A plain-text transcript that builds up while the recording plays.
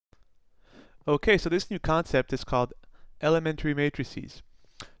Okay, so this new concept is called elementary matrices.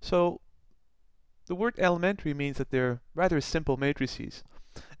 So the word elementary means that they're rather simple matrices.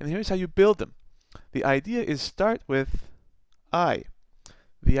 And here's how you build them. The idea is start with I,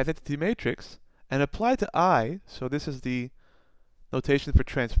 the identity matrix, and apply to I, so this is the notation for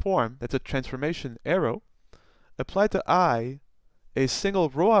transform, that's a transformation arrow, apply to I a single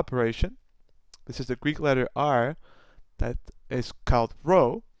row operation. This is the Greek letter R that is called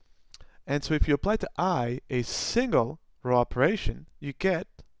row. And so if you apply to I a single row operation, you get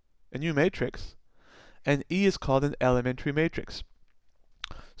a new matrix, and E is called an elementary matrix.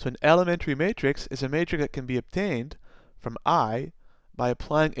 So an elementary matrix is a matrix that can be obtained from I by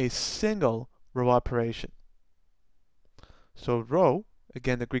applying a single row operation. So row,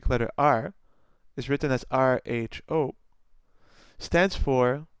 again the Greek letter R, is written as RHO, stands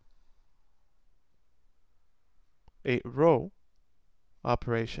for a row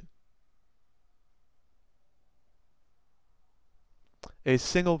operation. A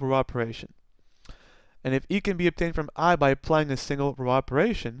single row operation. And if E can be obtained from I by applying a single row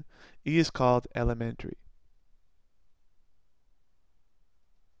operation, E is called elementary.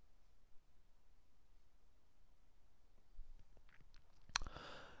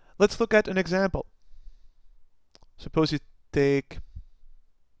 Let's look at an example. Suppose you take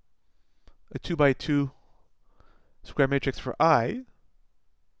a 2 by 2 square matrix for I.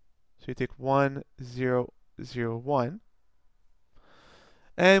 So you take 1, 0, 0, 1.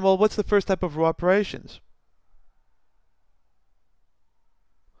 And well, what's the first type of row operations?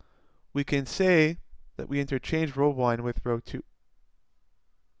 We can say that we interchange row 1 with row 2.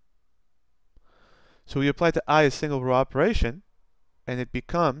 So we apply to I a single row operation, and it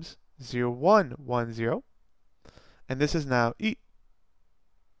becomes 0, 1, 1, 0. And this is now E.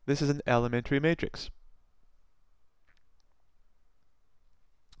 This is an elementary matrix.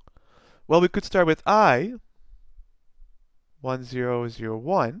 Well, we could start with I, 1, 0, 0,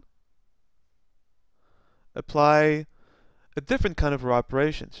 1. Apply a different kind of row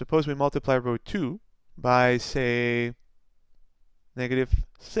operation. Suppose we multiply row 2 by, say, negative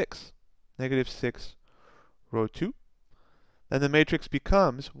 6. Negative 6 row 2. Then the matrix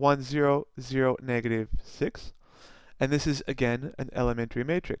becomes 1, 0, 0, negative 6. And this is, again, an elementary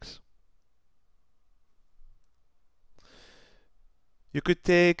matrix. You could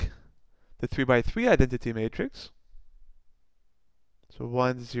take the 3 by 3 identity matrix. So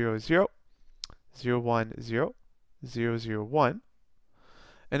 1, 0, 0, 0, 1, 0, 0, 0, 1.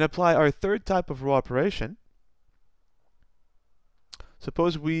 And apply our third type of row operation.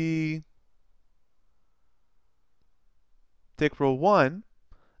 Suppose we take row 1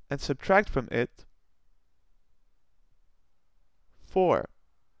 and subtract from it 4,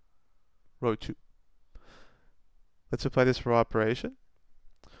 row 2. Let's apply this row operation.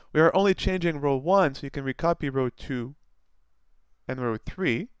 We are only changing row 1, so you can recopy row 2 and row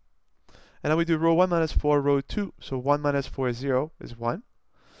 3. And now we do row 1 minus 4, row 2. So 1 minus 4, 0 is 1.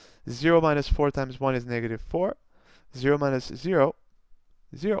 0 minus 4 times 1 is negative 4. 0 minus 0,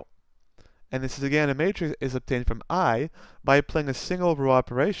 0. And this is again a matrix is obtained from I by applying a single row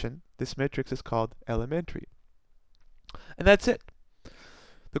operation. This matrix is called elementary. And that's it.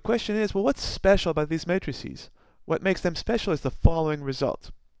 The question is, well, what's special about these matrices? What makes them special is the following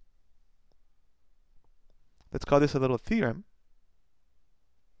result. Let's call this a little theorem.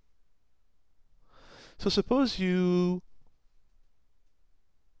 So suppose you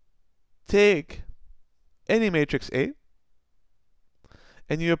take any matrix A,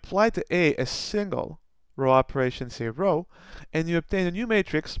 and you apply to A a single row operation, say row, and you obtain a new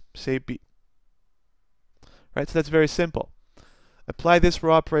matrix, say B. Right, so that's very simple. Apply this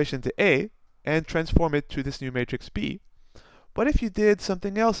row operation to A and transform it to this new matrix B. What if you did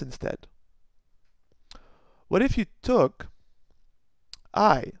something else instead? What if you took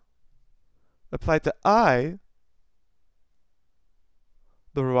I, applied to I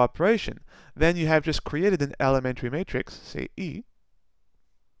the row operation? Then you have just created an elementary matrix, say E.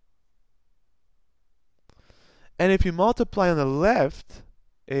 And if you multiply on the left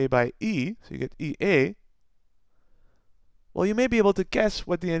A by E, so you get EA, well, you may be able to guess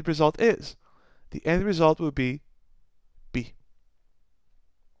what the end result is. The end result will be B.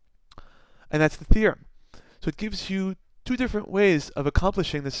 And that's the theorem. So it gives you two different ways of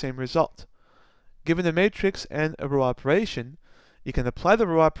accomplishing the same result. Given a matrix and a row operation, you can apply the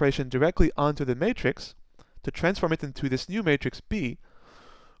row operation directly onto the matrix to transform it into this new matrix B,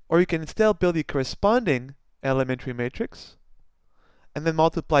 or you can instead build the corresponding elementary matrix and then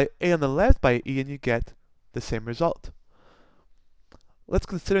multiply A on the left by E and you get the same result. Let's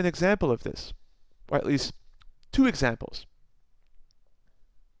consider an example of this, or at least two examples.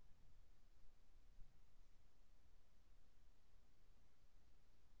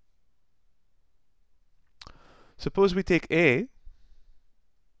 Suppose we take A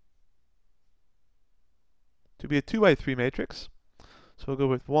to be a 2 by 3 matrix. So we'll go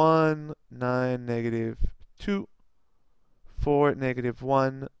with 1, 9, negative 2, 4, negative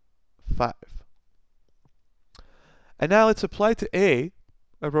 1, 5. And now let's apply to A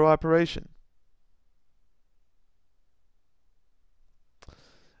a row operation.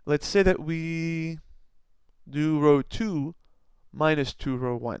 Let's say that we do row 2 minus 2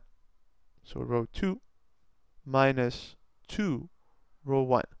 row 1. So row 2 minus 2 row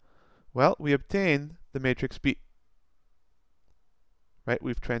 1. Well, we obtain the matrix B. Right?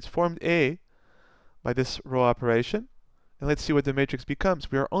 We've transformed A by this row operation. And let's see what the matrix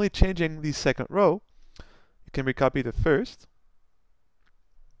becomes. We are only changing the second row. You can recopy the first.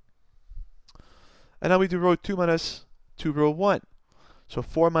 And now we do row 2 minus 2 row 1. So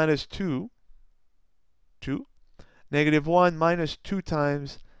 4 minus 2, 2. Negative 1 minus 2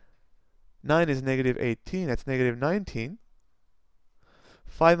 times 9 is negative 18. That's negative 19.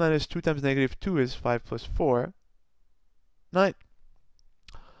 5 minus 2 times negative 2 is 5 plus 4, 9.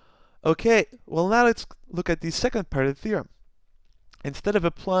 Okay, well now let's look at the second part of the theorem. Instead of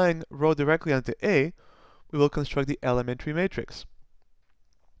applying row directly onto A, we will construct the elementary matrix.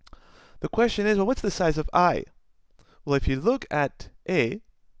 The question is, well, what's the size of I? Well, if you look at A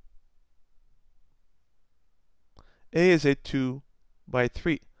is a 2 by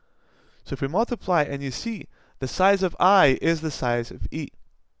 3. So if we multiply and you see the size of I is the size of E.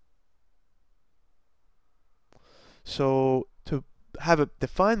 So to have a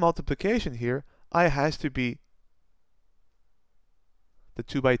defined multiplication here, I has to be the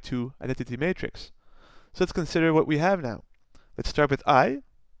 2 by 2 identity matrix. So let's consider what we have now. Let's start with I.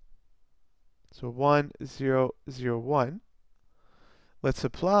 So 1, 0, 0, 1. Let's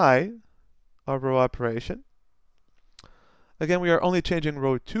apply our row operation. Again, we are only changing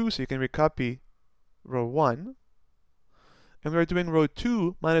row 2, so you can recopy row 1. And we are doing row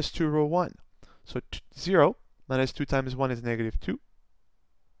 2 minus 2 row 1. So 0 minus 2 times 1 is negative 2.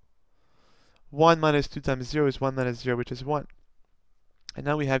 1 minus 2 times 0 is 1 minus 0, which is 1. And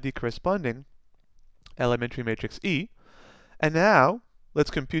now we have the corresponding elementary matrix E. And now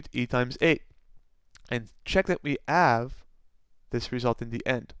let's compute E times A and check that we have this result in the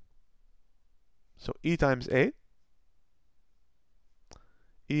end. So E times A,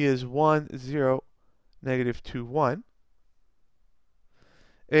 E is 1, 0, negative 2, 1.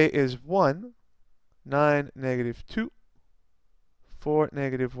 A is 1, 9, negative 2, 4,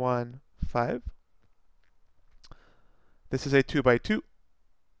 negative 1, 5. This is a 2 by 2.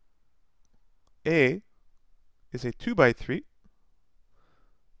 A is a 2 by 3.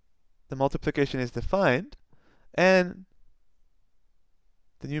 The multiplication is defined, and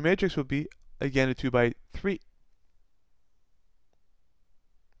the new matrix will be again a 2 by 3.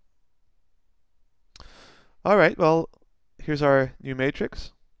 All right, well, here's our new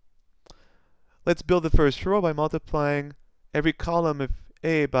matrix. Let's build the first row by multiplying every column of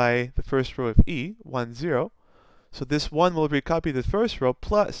A by the first row of E, 1, 0. So this 1 will recopy the first row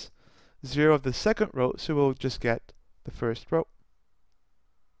plus 0 of the second row, so we'll just get the first row.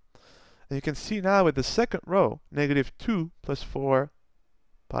 And you can see now with the second row, negative 2 plus 4,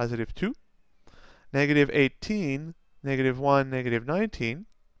 positive 2. Negative 18, negative 1, negative 19.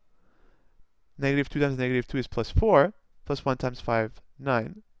 Negative 2 times negative 2 is plus 4, plus 1 times 5,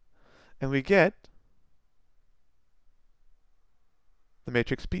 9. And we get the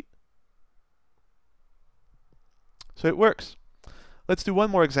matrix B. So it works. Let's do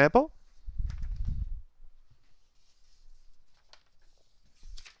one more example.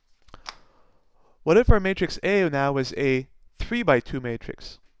 What if our matrix A now was a 3 by 2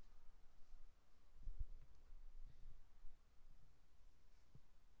 matrix?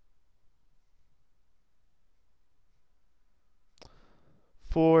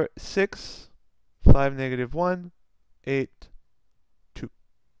 Four, 6, 5, negative 1, 8, 2.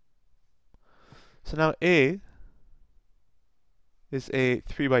 So now A is a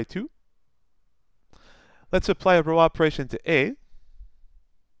 3 by 2. Let's apply a row operation to A.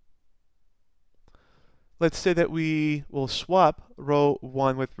 Let's say that we will swap row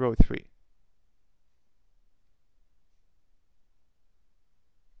 1 with row 3.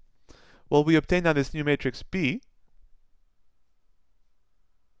 Well, we obtain now this new matrix B.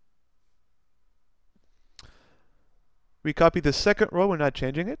 We copy the second row, we're not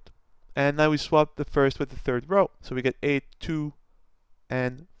changing it. And now we swap the first with the third row. So we get 8, 2,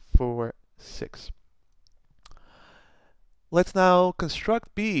 and 4, 6. Let's now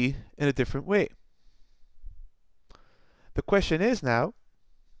construct B in a different way. The question is now,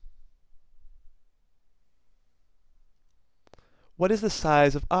 what is the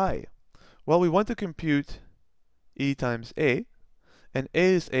size of I? Well, we want to compute E times A, and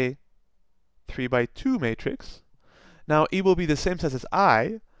A is a 3 by 2 matrix. Now E will be the same size as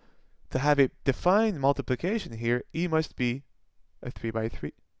I. To have a defined multiplication here, E must be a 3 by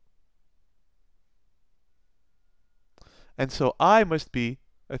 3. And so I must be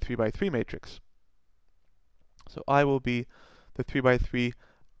a 3 by 3 matrix. So I will be the 3 by 3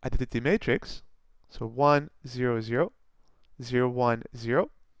 identity matrix. So 1, 0, 0, 0, 1,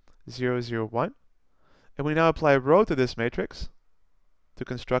 0, 0, 0, 1. And we now apply rho to this matrix to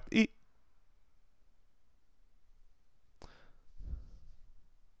construct E.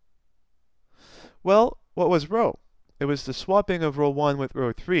 Well, what was rho? It was the swapping of row 1 with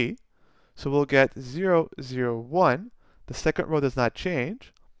row 3. So we'll get 0, 0, 1. The second row does not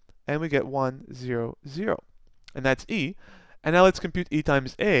change. And we get 1, 0, 0. And that's E. And now let's compute E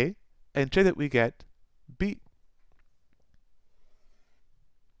times A and check that we get B.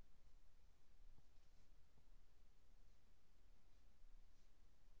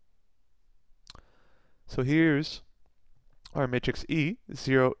 So here's our matrix E,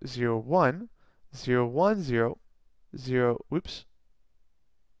 0, 0, 1, 0, 1, 0, 0, whoops,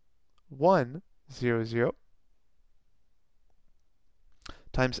 1, 0, 0,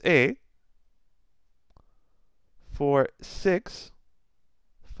 times A, 4, 6,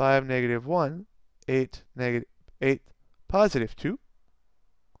 5, negative 1, 8, negative 8, positive 2.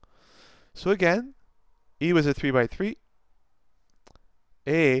 So again, E was a 3 by 3.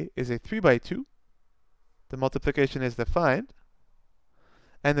 A is a 3 by 2. The multiplication is defined.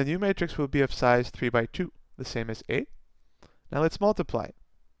 And the new matrix will be of size 3 by 2, the same as A. Now let's multiply.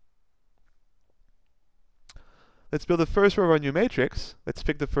 Let's build the first row of our new matrix. Let's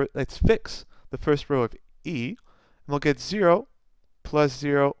fix the first row of E. And we'll get 0 plus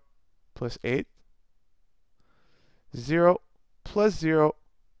 0 plus 8. 0 plus 0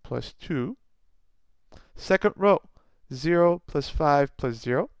 plus 2. Second row, 0 plus 5 plus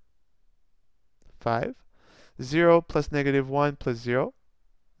 0. 5. 0 plus negative 1 plus 0.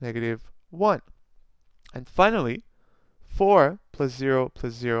 Negative 1. And finally, 4 plus 0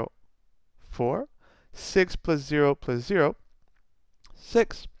 plus 0. 4. 6 plus 0 plus 0.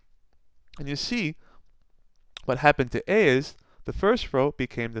 6. And you see what happened to A is the first row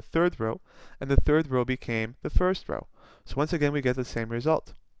became the third row, and the third row became the first row. So once again, we get the same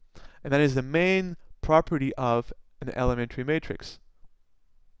result. And that is the main property of an elementary matrix.